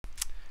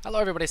Hello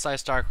everybody, PsY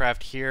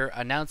Starcraft here,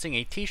 announcing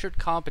a t-shirt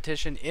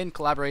competition in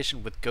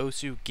collaboration with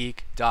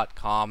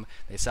GoSuGeek.com.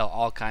 They sell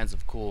all kinds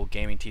of cool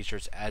gaming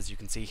t-shirts, as you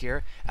can see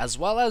here, as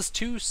well as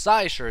 2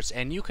 PsY shirts,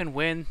 and you can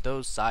win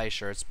those PsY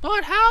shirts.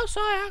 But how, PsY?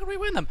 How can we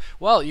win them?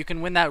 Well, you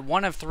can win that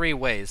one of 3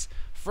 ways.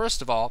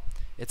 First of all,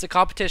 it's a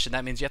competition.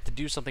 That means you have to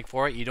do something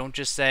for it. You don't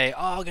just say,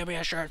 oh, give me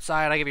a shirt,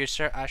 PsY, and I give you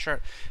a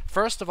shirt.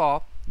 First of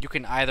all, you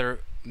can either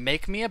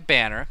make me a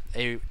banner,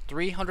 a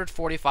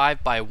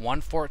 345 by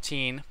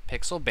 114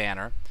 pixel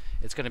banner.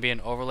 It's going to be an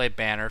overlay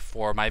banner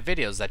for my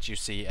videos that you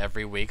see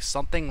every week,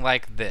 something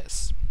like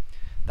this.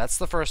 That's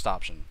the first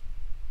option.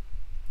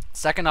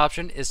 Second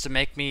option is to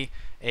make me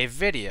a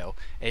video,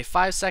 a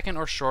 5-second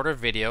or shorter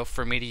video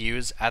for me to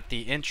use at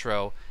the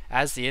intro,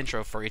 as the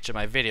intro for each of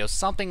my videos.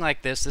 Something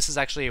like this. This is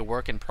actually a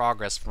work in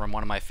progress from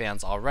one of my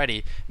fans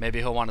already. Maybe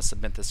he'll want to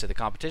submit this to the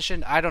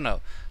competition. I don't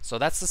know. So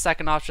that's the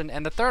second option.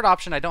 And the third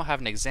option I don't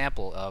have an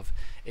example of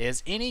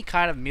is any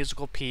kind of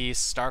musical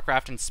piece,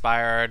 Starcraft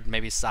inspired,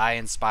 maybe PsY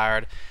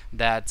inspired,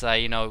 that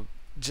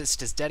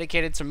just is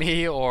dedicated to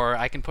me, or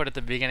I can put at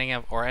the beginning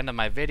of or end of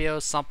my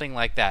videos, something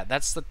like that.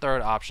 That's the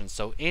third option.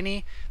 So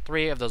any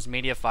 3 of those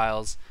media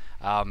files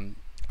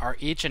are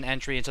each an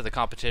entry into the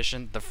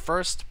competition. The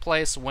first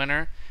place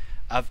winner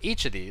of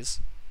each of these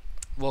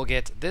will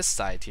get this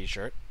PsY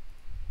t-shirt.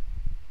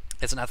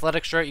 It's an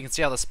athletic shirt. You can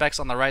see all the specs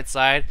on the right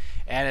side,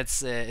 and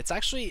it's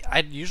actually, I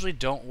usually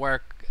don't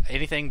wear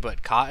anything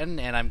but cotton,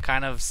 and I'm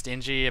kind of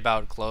stingy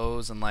about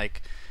clothes and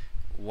like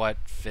what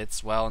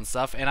fits well and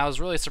stuff, and I was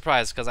really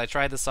surprised because I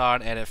tried this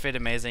on and it fit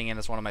amazing, and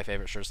it's one of my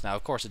favorite shirts now.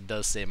 Of course it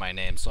does say my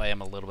name, so I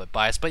am a little bit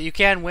biased, but you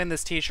can win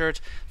this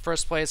t-shirt.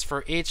 First place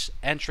for each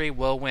entry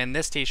will win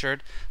this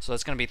t-shirt, so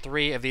it's going to be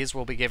 3 of these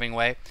we'll be giving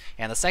away,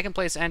 and the second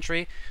place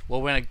entry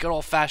will win a good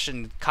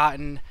old-fashioned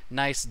cotton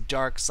nice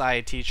dark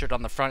PsY t-shirt.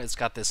 On the front it's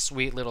got this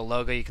sweet little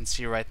logo you can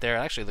see right there.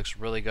 It actually looks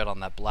really good on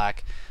that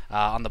black.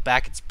 On the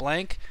back it's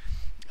blank.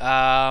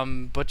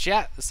 But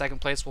yeah, the second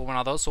place will win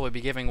all those, so we'll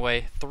be giving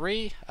away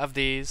 3 of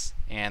these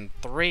and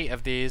 3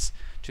 of these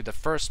to the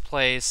first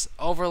place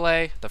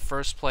overlay, the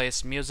first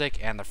place music,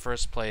 and the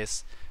first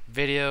place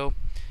video,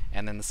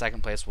 and then the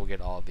second place will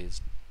get all of these.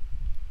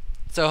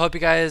 So I hope you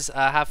guys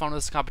have fun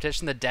with this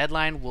competition. The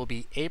deadline will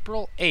be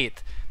April 8th.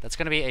 That's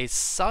going to be a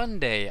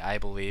Sunday, I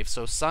believe.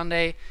 So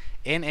Sunday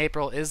in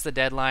April is the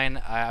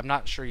deadline. I'm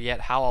not sure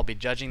yet how I'll be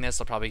judging this.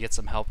 I'll probably get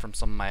some help from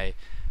some of my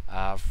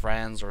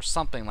friends or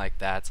something like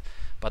that.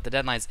 But the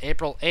deadline is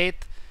April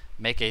 8th.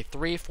 Make a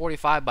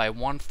 345 by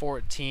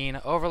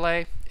 114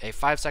 overlay, a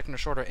 5-second or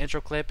shorter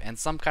intro clip, and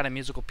some kind of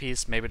musical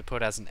piece, maybe to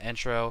put as an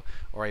intro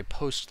or a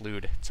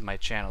postlude to my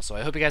channel. So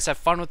I hope you guys have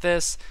fun with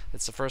this.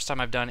 It's the first time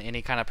I've done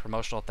any kind of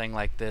promotional thing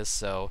like this,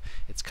 so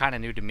it's kind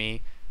of new to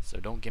me. So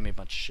don't give me a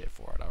bunch of shit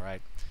for it,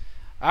 alright?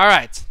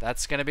 Alright,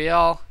 that's going to be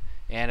all.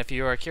 And if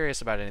you are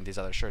curious about any of these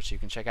other shirts, you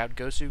can check out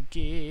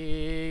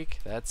GoSuGeek.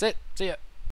 That's it. See ya.